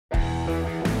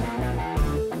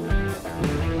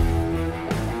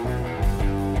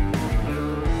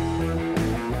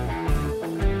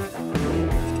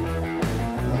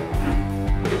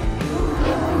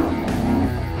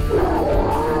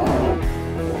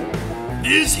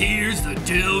This here's the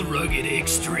Dell Rugged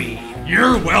Extreme.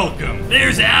 You're welcome.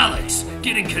 There's Alex,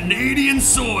 getting Canadian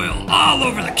soil all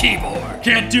over the keyboard.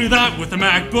 Can't do that with a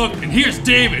MacBook, and here's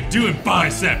David doing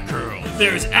bicep curls.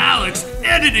 There's Alex,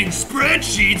 editing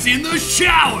spreadsheets in the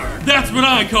shower. That's what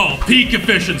I call peak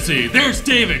efficiency. There's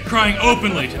David crying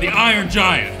openly to the Iron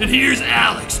Giant. And here's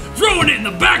Alex, throwing it in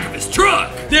the back of his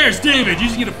truck. There's David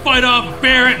using it to fight off a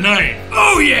bear at night.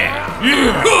 Oh yeah!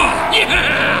 Yeah! Oh,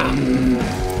 yeah!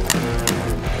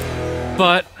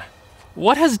 But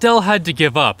what has Dell had to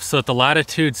give up so that the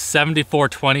Latitude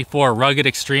 7424 Rugged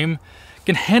Extreme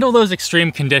can handle those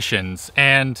extreme conditions?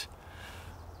 And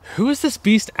who is this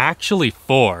beast actually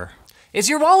for? Is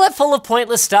your wallet full of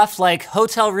pointless stuff like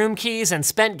hotel room keys and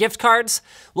spent gift cards?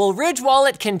 Well, Ridge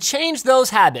Wallet can change those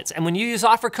habits, and when you use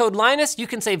offer code Linus, you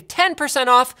can save 10%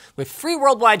 off with free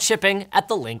worldwide shipping at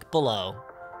the link below.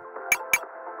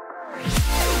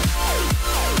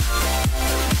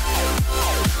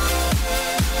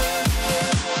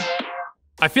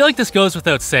 I feel like this goes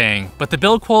without saying, but the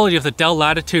build quality of the Dell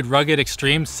Latitude Rugged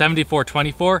Extreme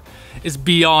 7424 is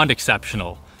beyond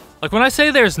exceptional. Like when I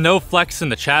say there's no flex in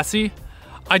the chassis,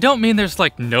 I don't mean there's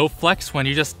like no flex when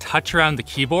you just touch around the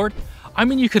keyboard. I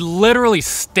mean you could literally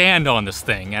stand on this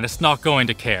thing and it's not going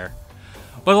to care.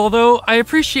 But although I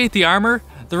appreciate the armor,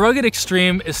 the Rugged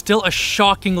Extreme is still a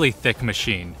shockingly thick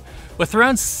machine. With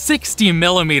around 60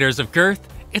 millimeters of girth,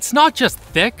 it's not just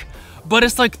thick, but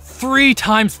it's like 3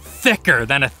 times thicker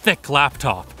than a thick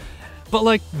laptop. But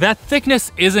like, that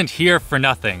thickness isn't here for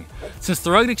nothing, since the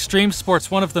Rugged Extreme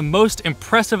sports one of the most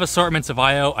impressive assortments of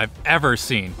I/O I've ever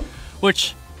seen,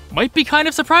 which might be kind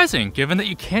of surprising given that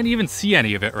you can't even see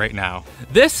any of it right now.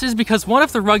 This is because one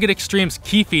of the Rugged Extreme's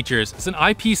key features is an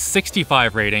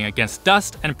IP65 rating against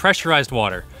dust and pressurized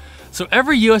water, so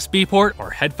every USB port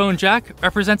or headphone jack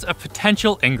represents a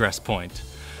potential ingress point.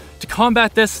 To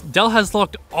combat this, Dell has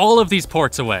locked all of these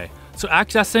ports away, so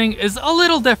accessing is a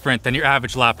little different than your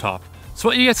average laptop. So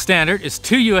what you get standard is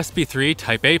 2 USB 3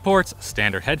 Type A ports, a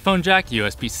standard headphone jack,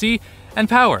 USB-C, and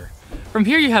power. From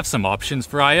here you have some options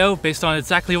for I/O based on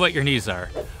exactly what your needs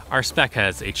are. Our spec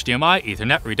has HDMI,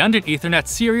 Ethernet, redundant Ethernet,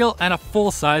 serial, and a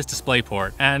full-size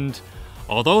DisplayPort, and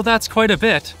although that's quite a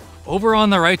bit, over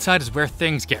on the right side is where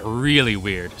things get really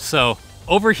weird. So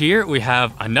over here we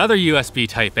have another USB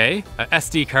Type A, a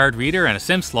SD card reader and a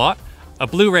SIM slot, a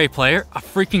Blu-ray player, a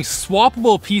freaking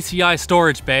swappable PCI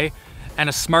storage bay, and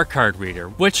a smart card reader,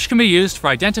 which can be used for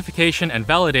identification and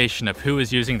validation of who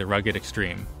is using the Rugged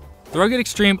Extreme. The Rugged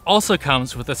Extreme also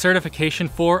comes with a certification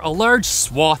for a large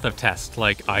swath of tests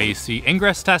like IEC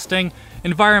ingress testing,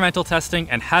 environmental testing,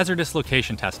 and hazardous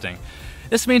location testing.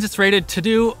 This means it's rated to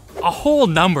do a whole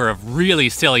number of really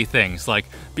silly things, like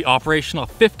be operational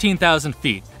 15,000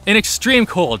 feet, in extreme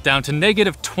cold down to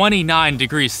negative 29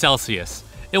 degrees Celsius.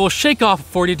 It will shake off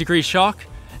a 40-degree shock,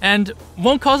 and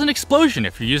won't cause an explosion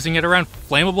if you're using it around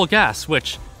flammable gas,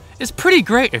 which is pretty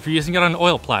great if you're using it on an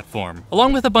oil platform,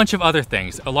 along with a bunch of other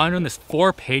things outlined on this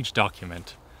 4-page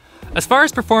document. As far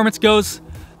as performance goes,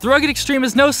 the Rugged Extreme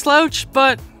is no slouch,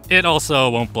 but it also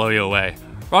won't blow you away.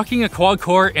 Rocking a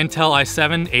quad-core Intel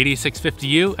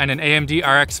i7-8650U and an AMD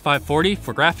RX 540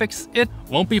 for graphics, it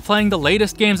won't be playing the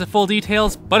latest games at full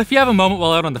details, but if you have a moment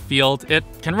while out on the field, it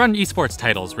can run esports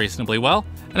titles reasonably well.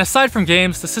 And aside from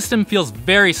games, the system feels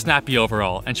very snappy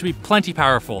overall and should be plenty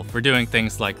powerful for doing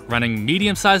things like running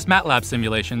medium-sized MATLAB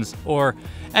simulations or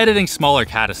editing smaller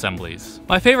CAD assemblies.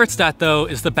 My favorite stat though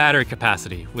is the battery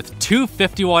capacity. With 2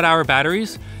 50-watt-hour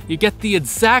batteries, you get the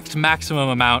exact maximum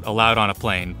amount allowed on a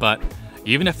plane, but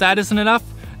even if that isn't enough,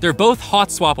 they're both hot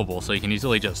swappable, so you can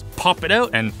easily just pop it out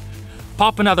and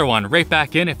pop another one right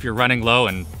back in if you're running low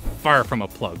and far from a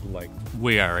plug like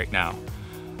we are right now.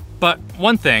 But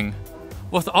one thing,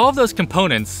 with all of those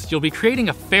components, you'll be creating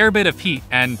a fair bit of heat,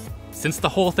 and since the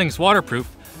whole thing's waterproof,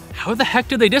 how the heck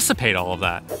do they dissipate all of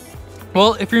that?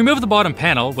 Well, if you remove the bottom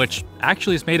panel, which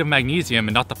actually is made of magnesium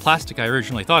and not the plastic I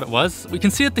originally thought it was, we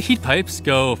can see that the heat pipes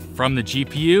go from the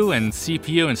GPU and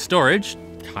CPU and storage,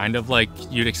 kind of like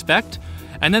you'd expect,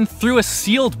 and then through a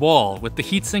sealed wall with the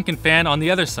heatsink and fan on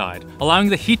the other side, allowing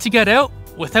the heat to get out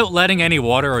without letting any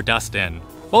water or dust in.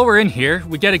 While we're in here,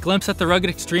 we get a glimpse at the Rugged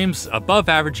Extreme's above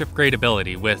average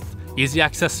upgradability with easy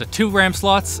access to 2 RAM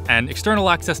slots and external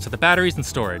access to the batteries and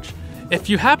storage. If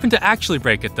you happen to actually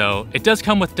break it though, it does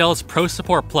come with Dell's Pro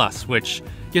Support Plus, which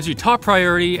gives you top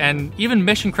priority and even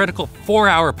mission critical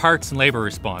 4-hour parts and labor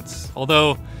response.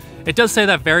 Although, it does say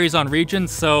that varies on region,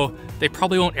 so they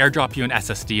probably won't airdrop you an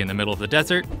SSD in the middle of the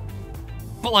desert.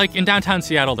 But like in downtown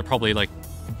Seattle, they'll probably like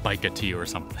bike it to you or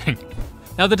something.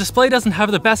 Now the display doesn't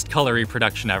have the best color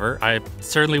reproduction ever. I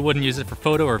certainly wouldn't use it for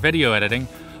photo or video editing,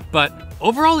 but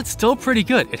overall it's still pretty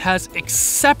good. It has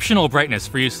exceptional brightness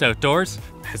for use outdoors,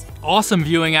 has awesome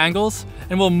viewing angles,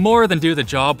 and will more than do the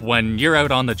job when you're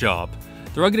out on the job.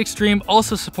 The Rugged Extreme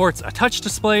also supports a touch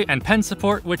display and pen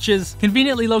support, which is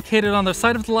conveniently located on the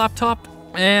side of the laptop,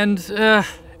 and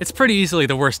it's pretty easily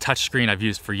the worst touchscreen I've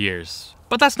used for years.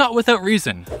 But that's not without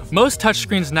reason. Most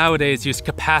touchscreens nowadays use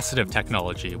capacitive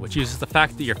technology, which uses the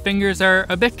fact that your fingers are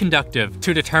a bit conductive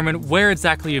to determine where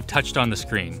exactly you've touched on the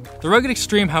screen. The Rugged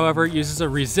Extreme, however, uses a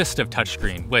resistive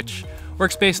touchscreen, which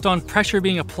works based on pressure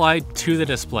being applied to the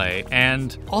display,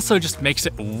 and also just makes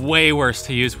it way worse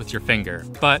to use with your finger.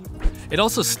 But it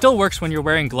also still works when you're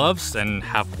wearing gloves and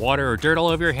have water or dirt all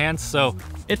over your hands, so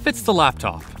it fits the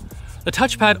laptop. The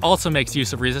touchpad also makes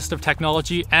use of resistive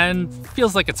technology and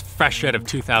feels like it's fresh out of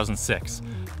 2006.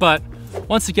 But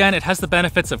once again, it has the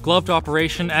benefits of gloved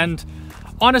operation, and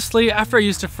honestly, after I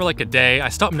used it for like a day, I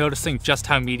stopped noticing just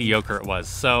how mediocre it was,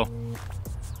 so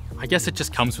I guess it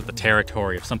just comes with the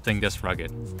territory of something this rugged.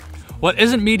 What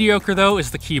isn't mediocre though is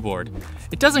the keyboard.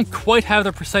 It doesn't quite have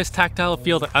the precise tactile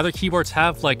feel that other keyboards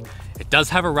have, like it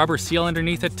does have a rubber seal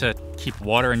underneath it to keep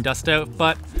water and dust out,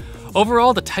 but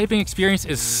overall, the typing experience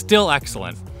is still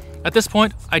excellent. At this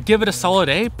point, I'd give it a solid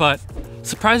A, but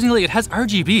surprisingly, it has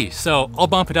RGB, so I'll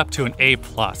bump it up to an A+.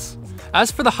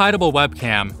 As for the hideable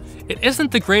webcam, it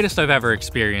isn't the greatest I've ever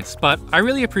experienced, but I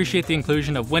really appreciate the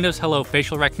inclusion of Windows Hello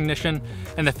facial recognition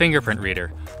and the fingerprint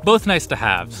reader, both nice to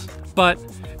haves. But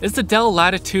is the Dell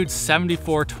Latitude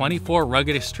 7424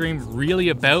 Rugged Extreme really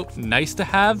about nice to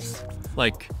haves?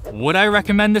 Like, would I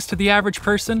recommend this to the average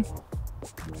person?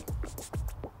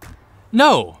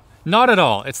 No, not at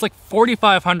all. It's like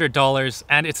 $4,500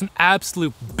 and it's an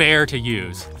absolute bear to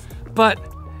use. But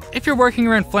if you're working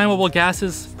around flammable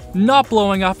gases, not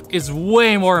blowing up is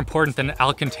way more important than an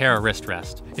Alcantara wrist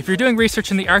rest. If you're doing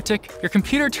research in the Arctic, your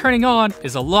computer turning on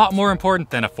is a lot more important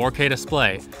than a 4K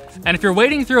display. And if you're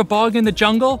wading through a bog in the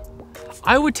jungle,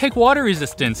 I would take water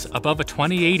resistance above a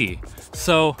 2080.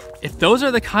 So if those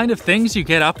are the kind of things you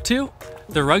get up to,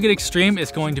 the Rugged Extreme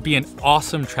is going to be an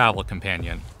awesome travel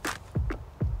companion.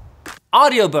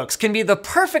 Audiobooks can be the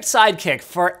perfect sidekick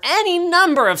for any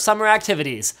number of summer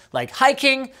activities, like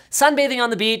hiking, sunbathing on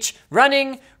the beach,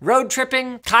 running, road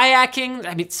tripping, kayaking.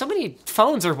 I mean, so many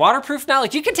phones are waterproof now.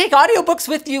 Like, you can take audiobooks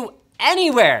with you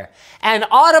anywhere. And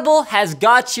Audible has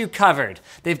got you covered.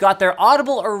 They've got their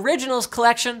Audible Originals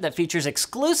collection that features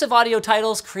exclusive audio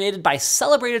titles created by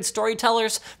celebrated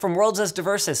storytellers from worlds as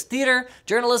diverse as theater,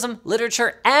 journalism,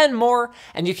 literature, and more.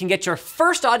 And you can get your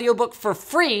first audiobook for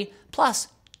free, plus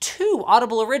 2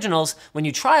 Audible Originals when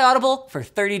you try Audible for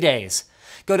 30 days.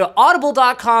 Go to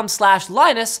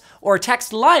audible.com/Linus or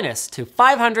text Linus to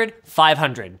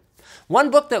 500-500. One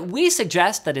book that we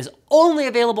suggest that is only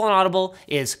available on Audible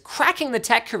is Cracking the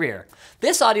Tech Career.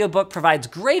 This audiobook provides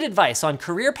great advice on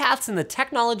career paths in the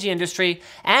technology industry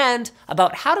and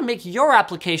about how to make your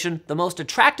application the most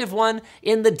attractive one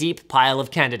in the deep pile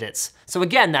of candidates. So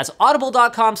again, that's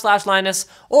audible.com/Linus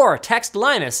or text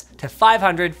Linus to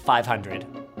 500-500.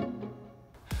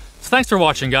 So thanks for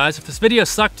watching, guys. If this video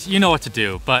sucked, you know what to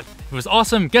do, but if it was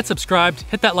awesome, get subscribed,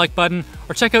 hit that like button,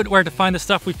 or check out where to find the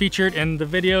stuff we featured in the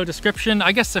video description,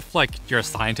 I guess if like you're a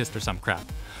scientist or some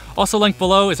crap. Also linked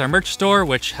below is our merch store,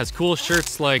 which has cool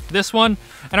shirts like this one,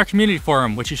 and our community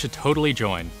forum, which you should totally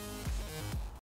join.